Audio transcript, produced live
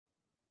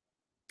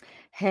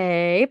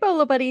Hey,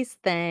 Bolo buddies.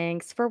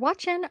 Thanks for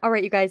watching. All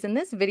right, you guys, in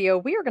this video,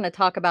 we are going to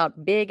talk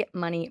about big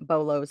money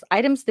bolos,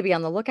 items to be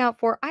on the lookout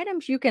for,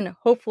 items you can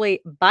hopefully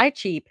buy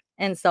cheap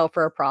and sell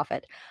for a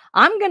profit.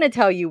 I'm going to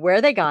tell you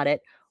where they got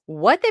it,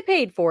 what they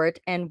paid for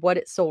it, and what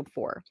it sold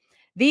for.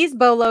 These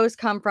bolos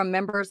come from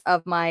members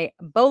of my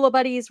Bolo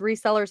Buddies,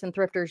 Resellers, and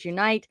Thrifters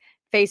Unite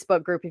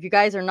Facebook group. If you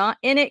guys are not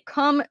in it,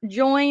 come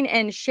join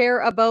and share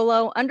a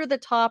bolo. Under the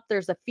top,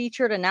 there's a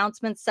featured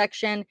announcements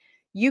section.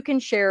 You can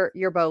share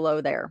your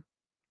bolo there.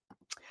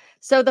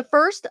 So the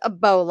first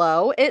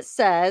bolo, it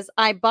says,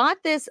 I bought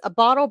this a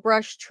bottle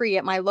brush tree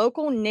at my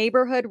local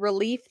neighborhood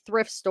relief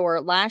thrift store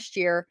last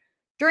year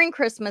during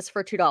Christmas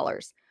for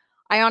 $2.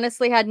 I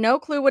honestly had no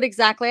clue what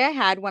exactly I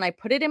had when I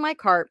put it in my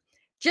cart.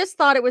 Just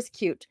thought it was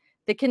cute.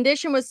 The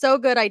condition was so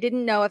good I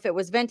didn't know if it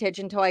was vintage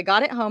until I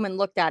got it home and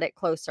looked at it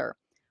closer.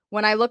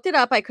 When I looked it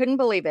up, I couldn't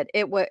believe it.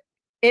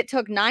 It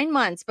took 9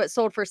 months but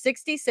sold for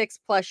 66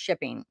 plus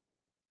shipping.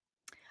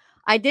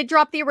 I did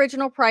drop the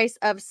original price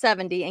of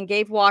 70 and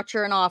gave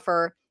Watcher an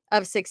offer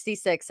of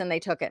 66 and they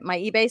took it. My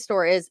eBay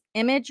store is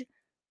image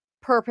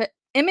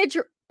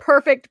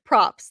perfect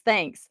props.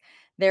 Thanks.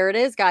 There it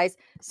is, guys.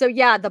 So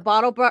yeah, the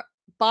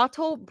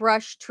bottle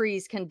brush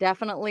trees can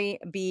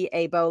definitely be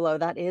a bolo.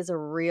 That is a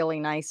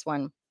really nice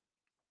one.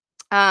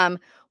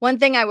 One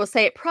thing I will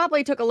say, it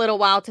probably took a little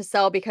while to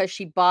sell because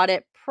she bought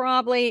it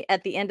probably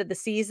at the end of the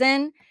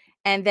season,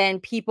 and then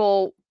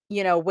people,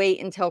 wait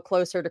until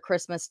closer to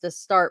Christmas to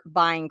start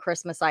buying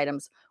Christmas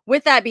items.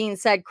 With that being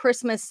said,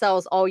 Christmas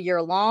sells all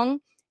year long,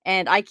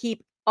 and I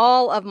keep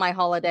all of my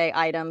holiday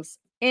items,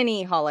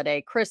 any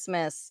holiday,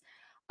 Christmas,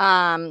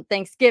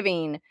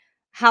 Thanksgiving,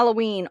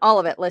 Halloween, all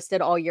of it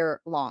listed all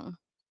year long.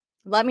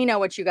 Let me know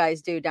what you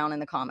guys do down in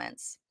the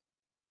comments.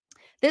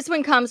 This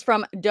one comes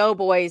from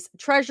Doughboys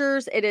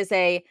Treasures. It is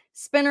a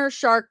spinner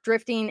shark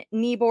drifting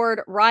kneeboard,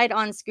 ride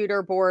on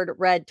scooter board,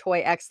 red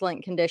toy,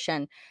 excellent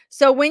condition.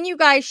 So when you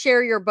guys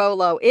share your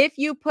bolo, if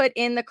you put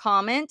in the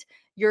comment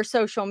your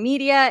social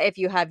media, if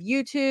you have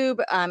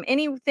YouTube,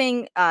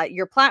 anything,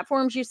 your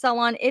platforms you sell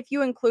on, if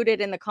you include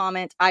it in the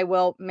comment, I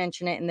will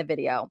mention it in the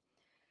video.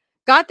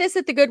 Got this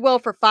at the Goodwill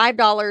for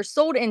 $5,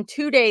 sold in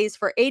 2 days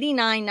for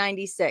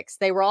 $89.96.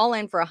 They were all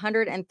in for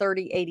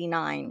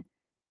 $130.89.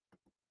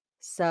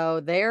 So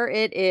there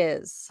it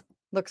is.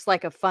 Looks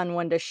like a fun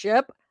one to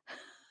ship.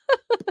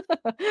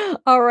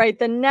 All right,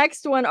 the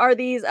next one are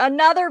these.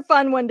 Another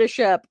fun one to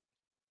ship.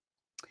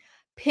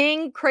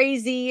 Ping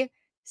Crazy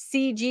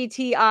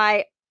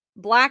CGTI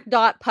Black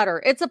Dot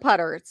Putter. It's a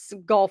putter. It's a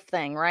golf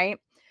thing, right?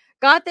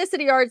 Got this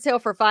at a yard sale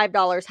for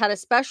 $5. Had a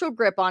special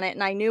grip on it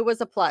and I knew was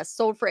a plus.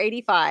 Sold for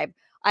 $85.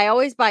 I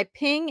always buy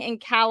Ping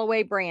and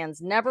Callaway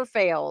brands. Never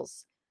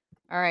fails.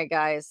 All right,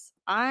 guys.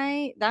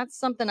 That's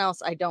something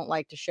else I don't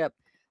like to ship.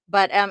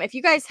 But if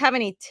you guys have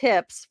any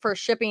tips for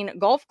shipping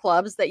golf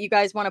clubs that you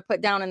guys want to put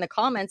down in the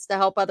comments to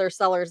help other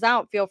sellers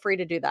out, feel free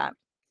to do that.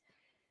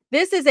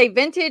 This is a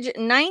vintage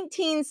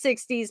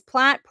 1960s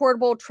Platt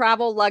portable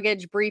travel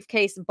luggage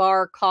briefcase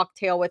bar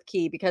cocktail with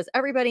key because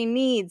everybody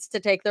needs to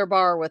take their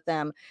bar with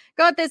them.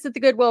 Got this at the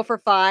Goodwill for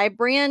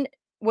 $5.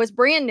 Was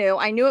brand new.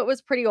 I knew it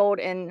was pretty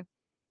old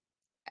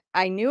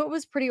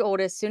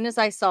as soon as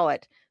I saw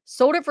it.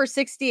 Sold it for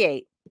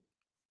 $68.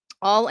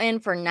 All in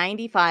for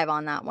 $95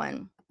 on that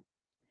one.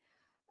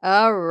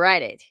 All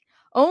righty.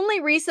 Only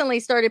recently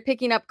started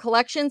picking up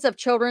collections of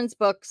children's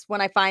books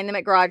when I find them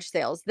at garage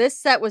sales. This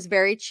set was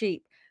very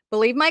cheap.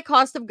 Believe my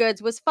cost of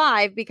goods was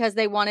 $5 because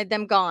they wanted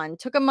them gone.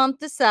 Took a month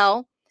to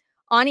sell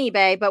on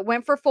eBay, but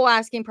went for full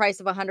asking price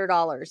of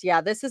 $100.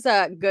 Yeah, this is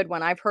a good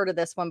one. I've heard of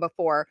this one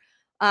before.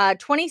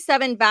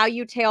 27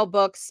 value tale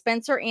books,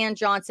 Spencer and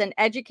Johnson,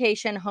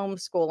 Education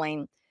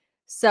Homeschooling.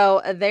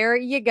 So there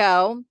you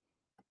go.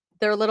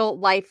 They're little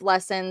life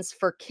lessons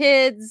for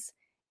kids.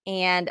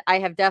 And I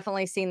have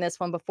definitely seen this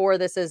one before.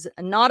 This is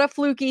not a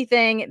fluky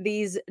thing.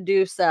 These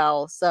do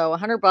sell. So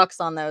 $100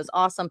 on those.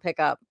 Awesome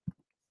pickup.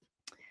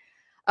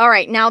 All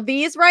right. Now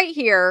these right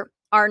here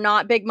are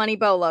not big money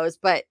bolos,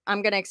 but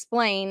I'm going to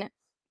explain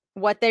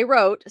what they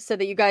wrote so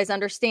that you guys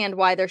understand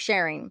why they're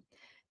sharing.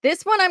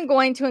 This one I'm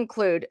going to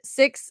include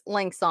 6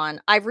 links on.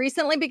 I've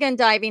recently begun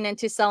diving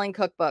into selling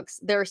cookbooks.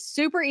 They're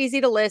super easy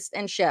to list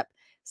and ship.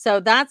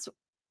 So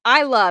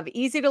I love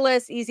easy to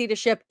list, easy to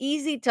ship,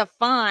 easy to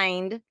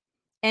find,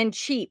 and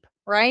cheap,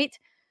 right?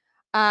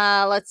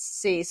 Let's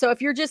see. So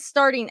if you're just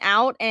starting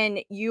out and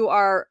you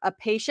are a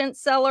patient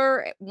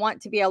seller,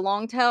 want to be a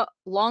long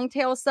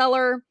tail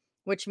seller,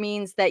 which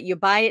means that you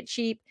buy it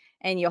cheap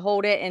and you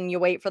hold it and you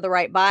wait for the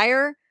right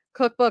buyer,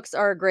 cookbooks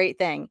are a great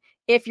thing.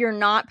 If you're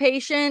not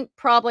patient,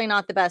 probably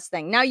not the best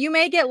thing. Now, you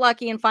may get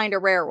lucky and find a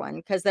rare one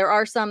because there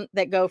are some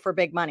that go for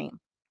big money.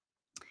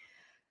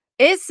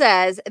 It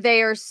says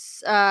they are,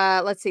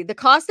 let's see, the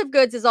cost of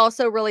goods is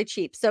also really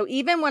cheap. So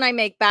even when I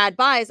make bad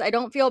buys, I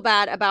don't feel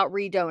bad about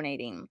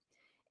redonating.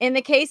 In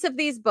the case of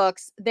these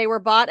books, they were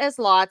bought as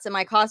lots and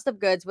my cost of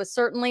goods was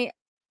certainly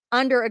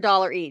under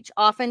 $1 each,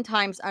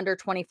 oftentimes under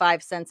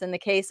 25 cents in the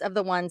case of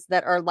the ones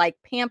that are like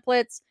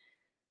pamphlets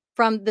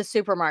from the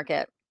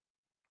supermarket.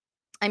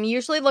 I'm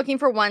usually looking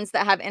for ones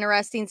that have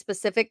interesting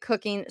specific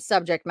cooking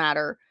subject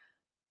matter,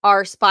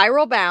 are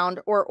spiral bound,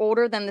 or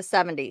older than the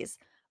 70s.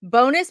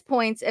 Bonus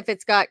points if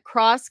it's got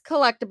cross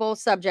collectible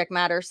subject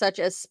matter, such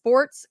as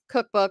sports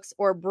cookbooks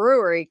or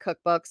brewery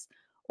cookbooks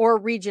or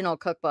regional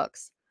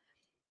cookbooks.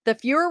 The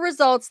fewer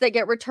results that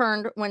get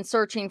returned when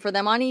searching for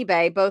them on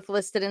eBay, both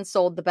listed and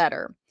sold, the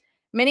better.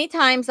 Many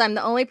times I'm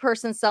the only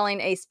person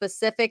selling a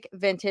specific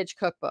vintage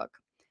cookbook.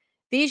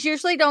 These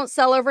usually don't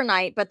sell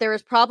overnight, but there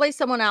is probably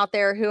someone out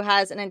there who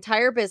has an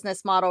entire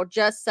business model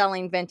just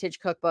selling vintage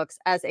cookbooks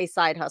as a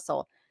side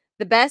hustle.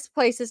 The best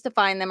places to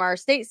find them are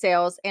estate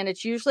sales, and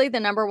it's usually the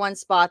number one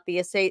spot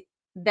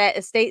that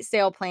estate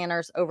sale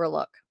planners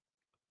overlook.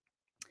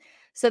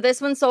 So this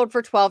one sold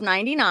for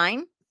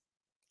 $12.99,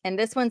 and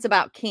this one's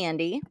about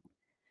candy.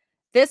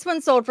 This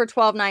one sold for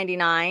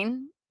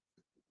 $12.99,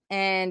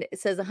 and it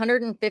says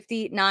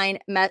 159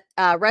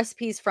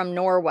 recipes from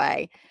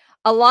Norway.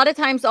 A lot of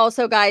times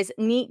also, guys,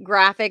 neat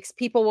graphics.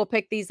 People will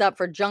pick these up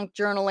for junk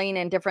journaling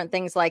and different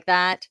things like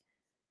that.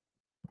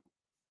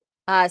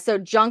 So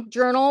junk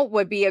journal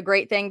would be a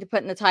great thing to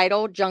put in the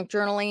title, junk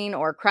journaling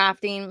or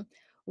crafting.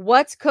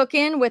 What's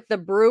cooking with the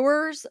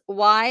Brewers'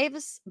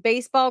 Wives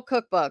Baseball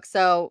Cookbook.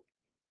 So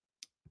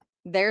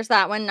there's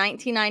that one,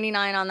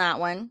 $19.99 on that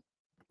one.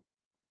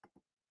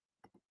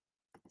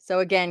 So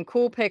again,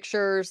 cool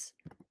pictures.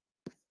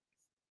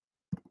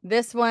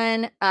 This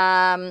one,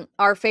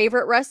 our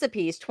favorite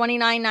recipes,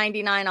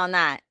 $29.99 on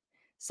that.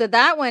 So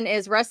that one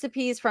is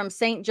recipes from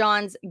St.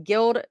 John's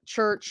Guild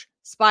Church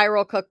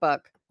Spiral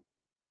Cookbook.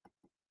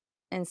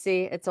 And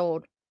see, it's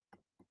old.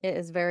 It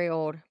is very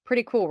old.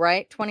 Pretty cool,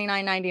 right?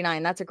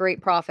 $29.99. That's a great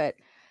profit.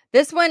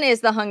 This one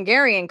is the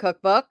Hungarian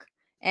cookbook,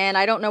 and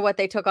I don't know what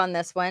they took on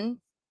this one.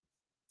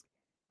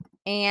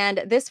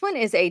 And this one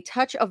is a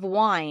touch of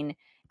wine.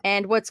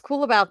 And what's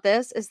cool about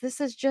this is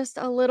just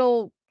a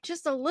little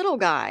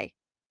guy.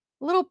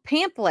 Little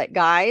pamphlet,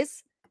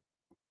 guys.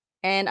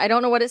 And I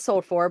don't know what it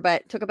sold for,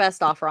 but took a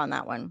best offer on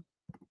that one.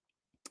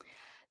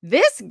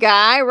 This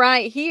guy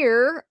right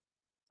here,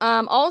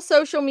 all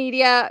social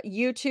media,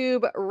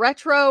 YouTube,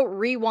 retro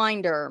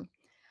rewinder.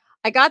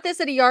 I got this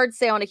at a yard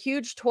sale on a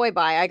huge toy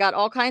buy. I got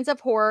all kinds of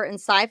horror and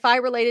sci-fi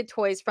related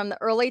toys from the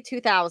early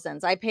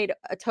 2000s. I paid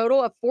a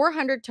total of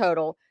 $400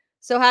 total,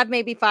 so have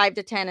maybe 5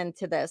 to 10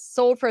 into this.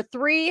 Sold for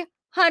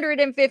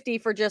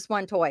 $350 for just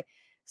one toy.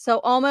 So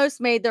almost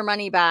made their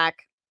money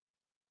back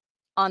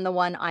on the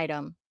one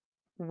item.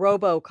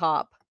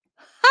 RoboCop.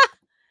 Ha!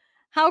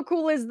 How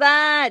cool is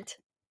that?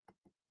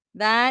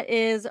 That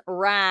is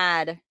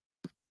rad.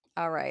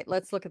 All right,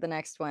 let's look at the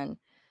next one.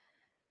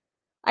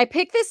 I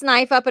picked this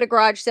knife up at a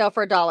garage sale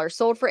for $1,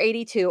 sold for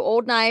 $82.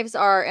 Old knives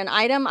are an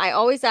item I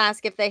always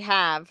ask if they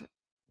have.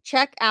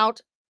 Check out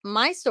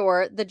my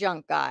store, The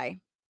Junk Guy.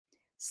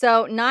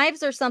 So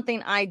knives are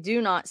something I do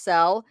not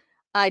sell.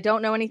 I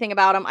don't know anything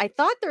about them. I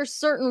thought there's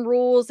certain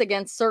rules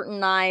against certain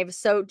knives,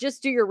 so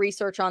just do your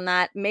research on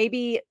that.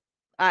 Maybe,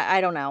 I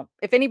don't know.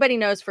 If anybody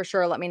knows for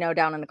sure, let me know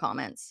down in the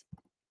comments.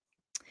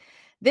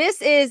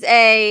 This is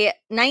a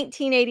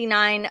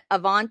 1989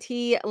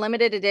 Avanti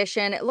limited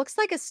edition. It looks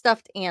like a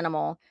stuffed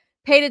animal.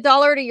 Paid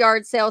 $1 at a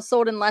yard sale,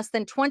 sold in less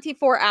than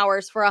 24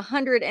 hours for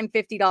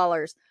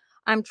 $150.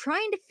 I'm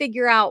trying to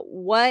figure out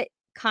what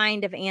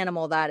kind of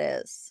animal that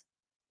is.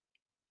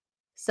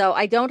 So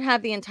I don't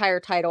have the entire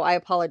title. I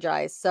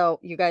apologize. So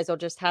you guys will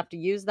just have to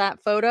use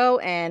that photo.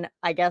 And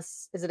I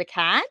guess, is it a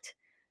cat?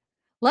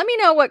 Let me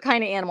know what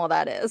kind of animal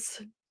that is.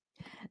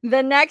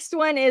 The next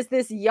one is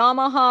this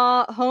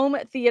Yamaha home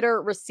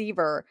theater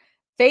receiver.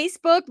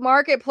 Facebook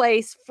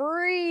Marketplace,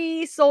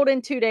 free, sold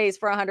in 2 days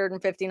for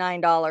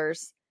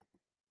 $159.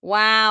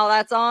 Wow,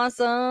 that's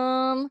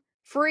awesome.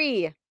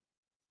 Free.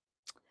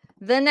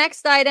 The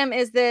next item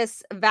is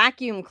this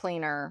vacuum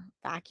cleaner.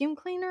 Vacuum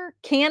cleaner?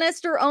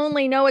 Canister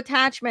only, no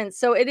attachments.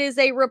 So it is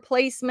a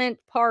replacement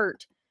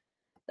part.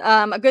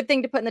 A good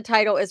thing to put in the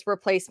title is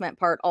replacement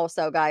part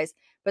also, guys.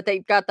 But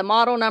they've got the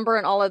model number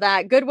and all of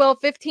that. Goodwill,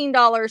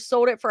 $15.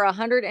 Sold it for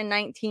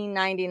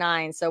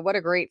 $119.99. So what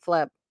a great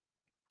flip.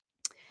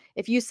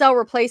 If you sell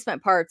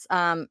replacement parts,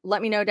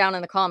 let me know down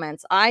in the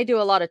comments. I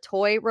do a lot of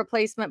toy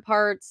replacement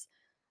parts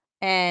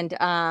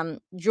and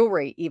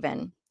jewelry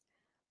even.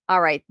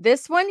 All right,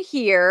 this one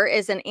here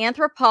is an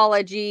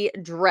Anthropologie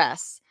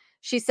dress.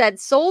 She said,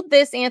 sold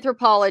this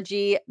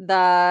Anthropologie,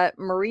 the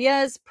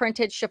Maria's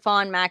printed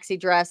chiffon maxi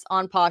dress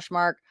on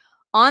Poshmark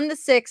on the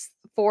 6th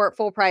for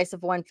full price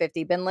of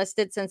 $150. Been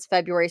listed since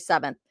February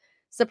 7th.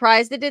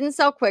 Surprised it didn't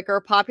sell quicker.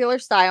 Popular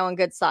style and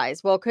good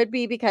size. Well, it could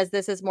be because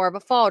this is more of a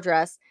fall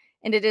dress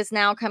and it is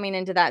now coming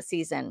into that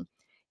season.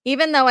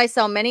 Even though I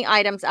sell many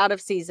items out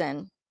of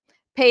season.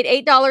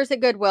 Paid $8 at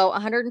Goodwill,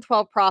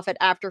 $112 profit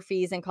after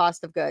fees and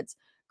cost of goods.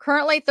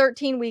 Currently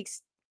 13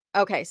 weeks.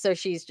 Okay, so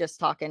she's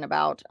just talking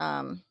about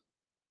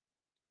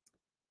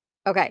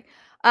okay.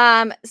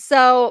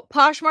 So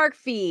Poshmark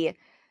fee.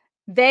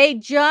 They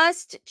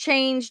just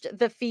changed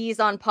the fees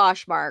on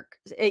Poshmark.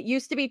 It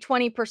used to be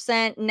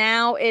 20%.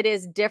 Now it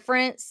is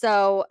different.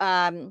 So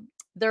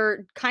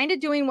they're kind of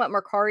doing what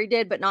Mercari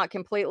did, but not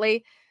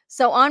completely.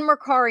 So on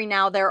Mercari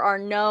now, there are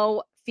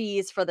no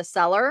fees for the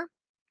seller.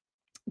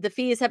 The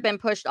fees have been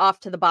pushed off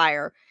to the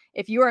buyer.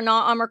 If you are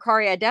not on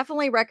Mercari, I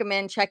definitely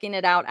recommend checking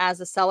it out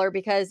as a seller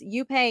because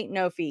you pay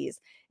no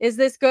fees. Is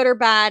this good or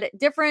bad?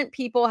 Different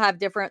people have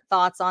different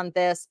thoughts on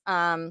this.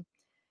 From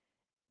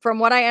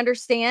what I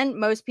understand,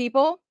 most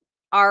people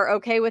are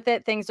okay with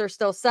it. Things are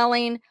still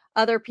selling.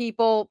 Other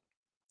people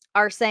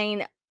are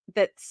saying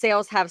that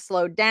sales have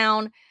slowed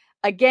down.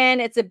 Again,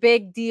 it's a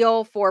big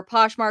deal for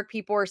Poshmark.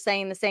 People are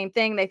saying the same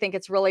thing. They think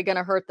it's really going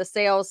to hurt the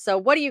sales. So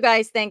what do you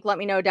guys think? Let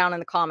me know down in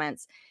the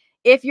comments.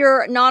 If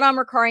you're not on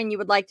Mercari and you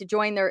would like to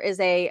join, there is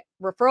a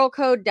referral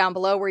code down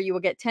below where you will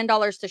get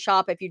 $10 to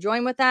shop if you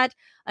join with that,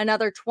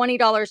 another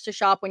 $20 to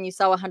shop when you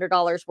sell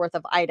 $100 worth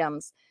of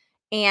items.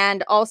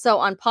 And also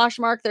on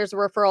Poshmark, there's a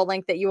referral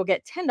link that you will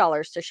get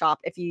 $10 to shop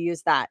if you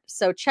use that.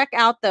 So check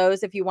out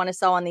those if you want to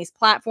sell on these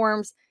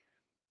platforms.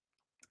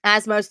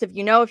 As most of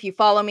you know, if you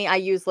follow me, I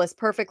use List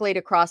Perfectly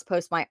to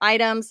cross-post my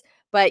items,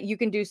 but you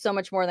can do so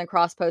much more than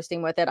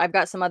cross-posting with it. I've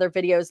got some other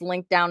videos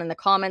linked down in the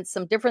comments,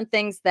 some different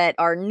things that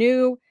are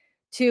new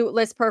to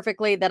List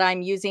Perfectly that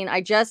I'm using.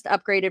 I just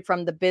upgraded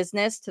from the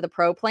business to the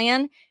pro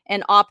plan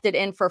and opted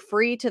in for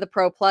free to the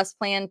pro plus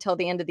plan till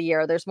the end of the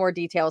year. There's more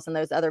details in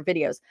those other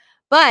videos,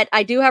 but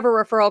I do have a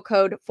referral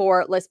code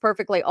for List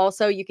Perfectly.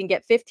 Also, you can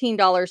get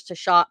 $15 to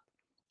shop.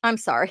 I'm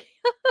sorry.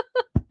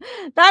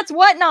 That's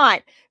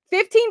Whatnot.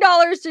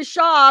 $15 to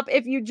shop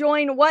if you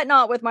join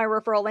Whatnot with my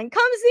referral link.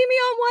 Come see me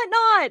on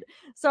Whatnot.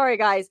 Sorry,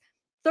 guys.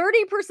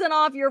 30%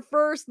 off your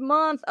first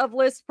month of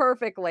List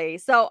Perfectly.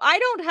 So I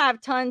don't have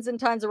tons and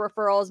tons of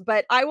referrals,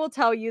 but I will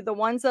tell you the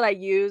ones that I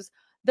use,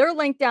 they're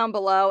linked down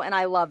below and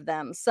I love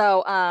them.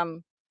 So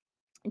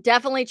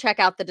definitely check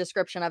out the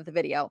description of the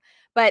video.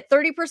 But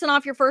 30%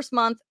 off your first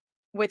month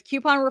with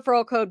coupon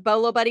referral code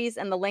bolobuddies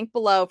and the link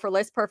below for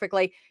List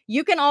Perfectly.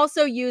 You can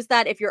also use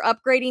that if you're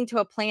upgrading to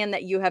a plan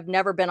that you have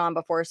never been on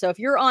before. So if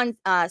you're on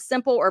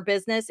simple or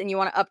business and you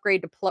want to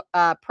upgrade to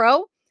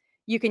pro,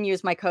 you can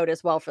use my code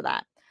as well for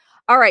that.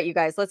 All right, you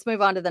guys, let's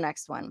move on to the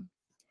next one.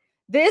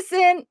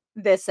 This'n,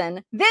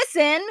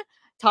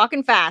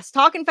 talking fast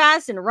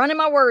and running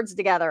my words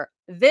together.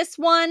 This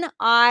one,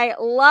 I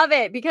love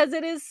it because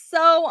it is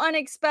so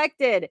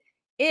unexpected.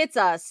 It's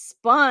a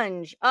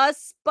sponge.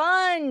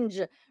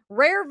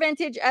 Rare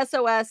vintage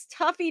SOS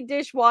Tuffy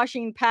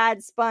dishwashing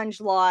pad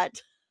sponge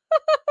lot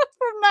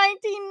from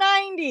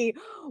 1990.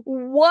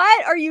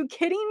 What? Are you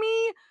kidding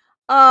me?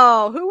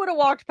 Oh, who would have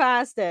walked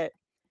past it?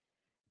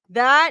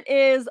 That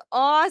is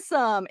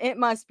awesome. It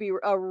must be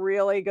a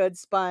really good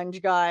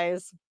sponge,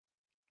 guys.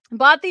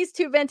 Bought these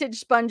two vintage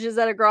sponges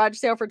at a garage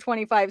sale for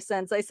 25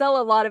 cents. I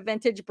sell a lot of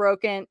vintage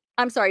bathroom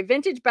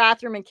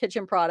and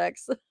kitchen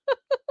products.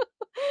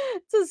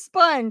 It's a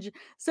sponge.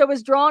 So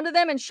was drawn to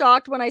them and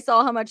shocked when I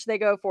saw how much they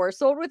go for.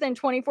 Sold within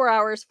 24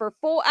 hours for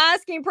full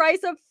asking price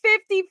of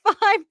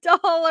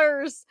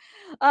 $55.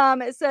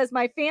 It says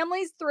my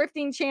family's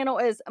thrifting channel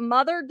is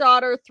Mother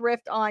Daughter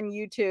Thrift on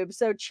YouTube.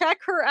 So check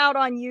her out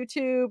on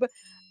YouTube.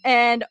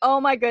 And oh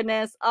my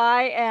goodness,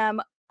 I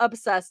am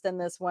obsessed in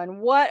this one.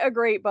 What a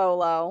great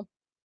bolo.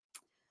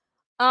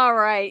 All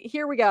right,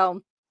 here we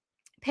go.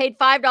 Paid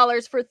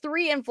 $5 for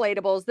 3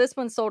 inflatables. This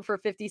one sold for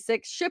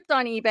 $56, shipped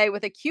on eBay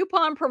with a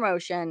coupon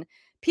promotion.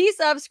 Piece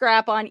of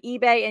scrap on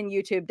eBay and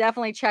YouTube.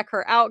 Definitely check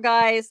her out,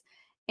 guys.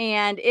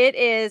 And it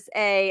is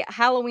a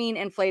Halloween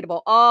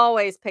inflatable.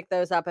 Always pick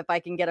those up if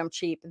I can get them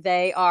cheap.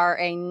 They are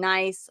a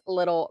nice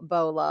little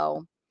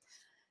bolo.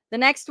 The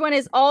next one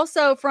is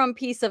also from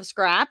Piece of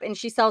Scrap, and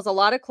she sells a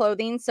lot of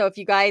clothing. So if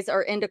you guys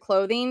are into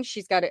clothing,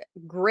 she's got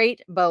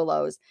great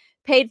bolos.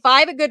 Paid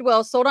 $5 at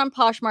Goodwill, sold on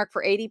Poshmark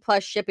for 80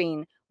 plus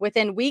shipping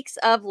within weeks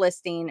of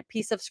listing.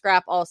 Piece of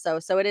Scrap also.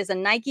 So it is a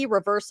Nike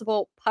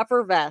reversible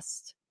puffer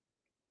vest.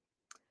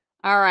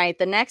 All right,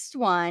 the next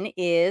one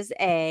is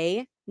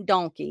a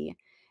donkey.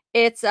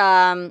 It's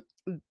I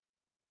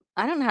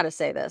don't know how to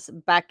say this.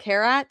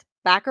 Baccarat,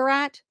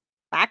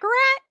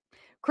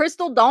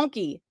 crystal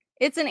donkey.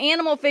 It's an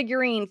animal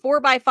figurine,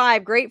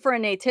 4x5, great for a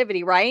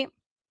nativity, right?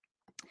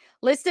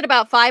 Listed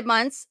about 5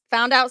 months,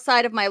 found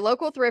outside of my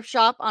local thrift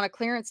shop on a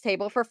clearance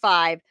table for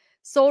 $5.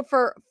 Sold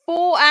for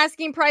full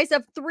asking price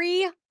of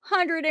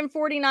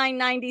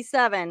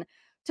 $349.97.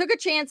 Took a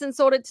chance and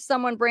sold it to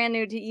someone brand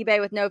new to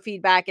eBay with no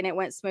feedback, and it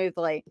went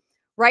smoothly.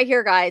 Right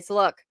here, guys,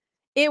 look.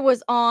 It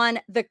was on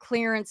the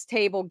clearance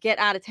table. Get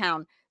out of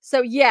town.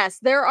 So yes,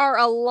 there are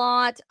a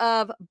lot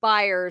of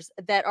buyers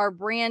that are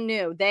brand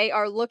new. They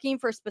are looking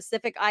for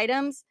specific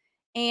items,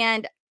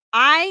 and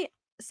I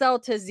sell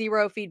to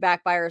zero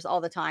feedback buyers all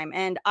the time,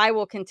 and I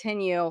will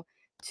continue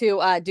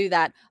to do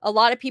that. A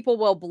lot of people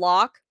will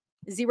block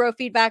zero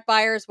feedback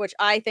buyers, which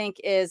I think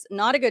is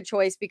not a good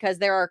choice because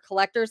there are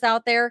collectors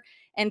out there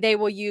and they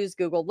will use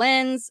Google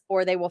Lens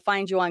or they will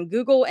find you on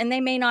Google and they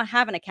may not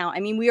have an account.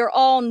 I mean, we are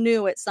all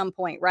new at some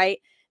point,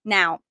 right?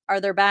 Now, are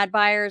there bad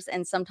buyers?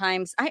 And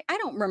sometimes I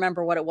don't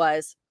remember what it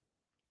was,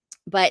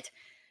 but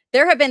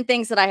there have been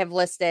things that I have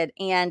listed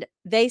and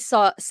they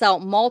sell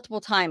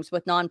multiple times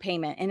with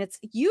non-payment. And it's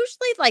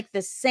usually like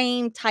the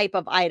same type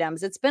of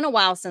items. It's been a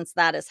while since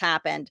that has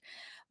happened.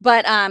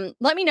 But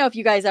let me know if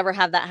you guys ever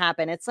have that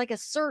happen. It's like a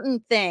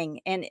certain thing,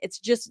 and it's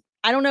just,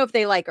 I don't know if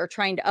they like are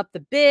trying to up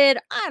the bid.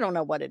 I don't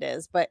know what it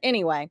is. But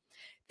anyway,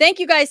 thank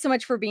you guys so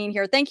much for being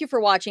here. Thank you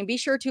for watching. Be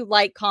sure to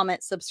like,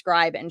 comment,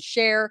 subscribe, and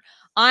share.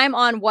 I'm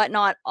on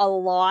Whatnot a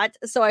lot,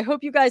 so I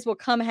hope you guys will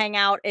come hang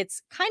out.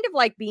 It's kind of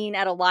like being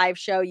at a live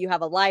show. You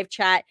have a live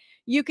chat.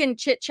 You can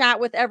chit chat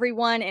with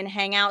everyone and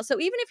hang out. So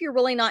even if you're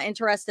really not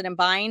interested in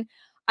buying,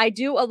 I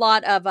do a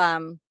lot of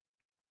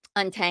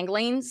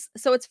untanglings.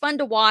 So it's fun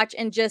to watch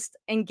and just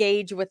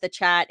engage with the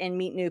chat and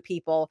meet new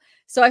people.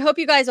 So I hope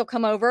you guys will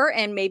come over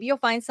and maybe you'll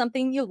find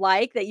something you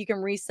like that you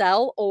can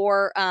resell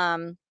or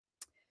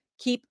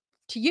keep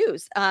to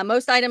use.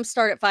 Most items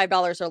start at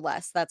 $5 or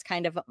less. That's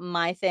kind of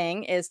my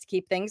thing, is to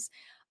keep things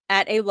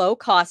at a low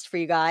cost for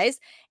you guys.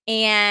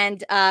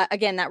 And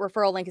again, that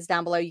referral link is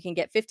down below. You can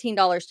get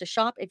 $15 to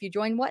shop if you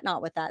join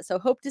Whatnot with that. So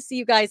hope to see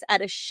you guys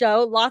at a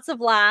show. Lots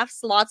of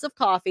laughs, lots of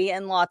coffee,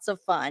 and lots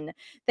of fun.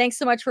 Thanks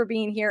so much for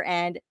being here,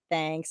 and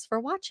thanks for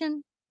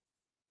watching.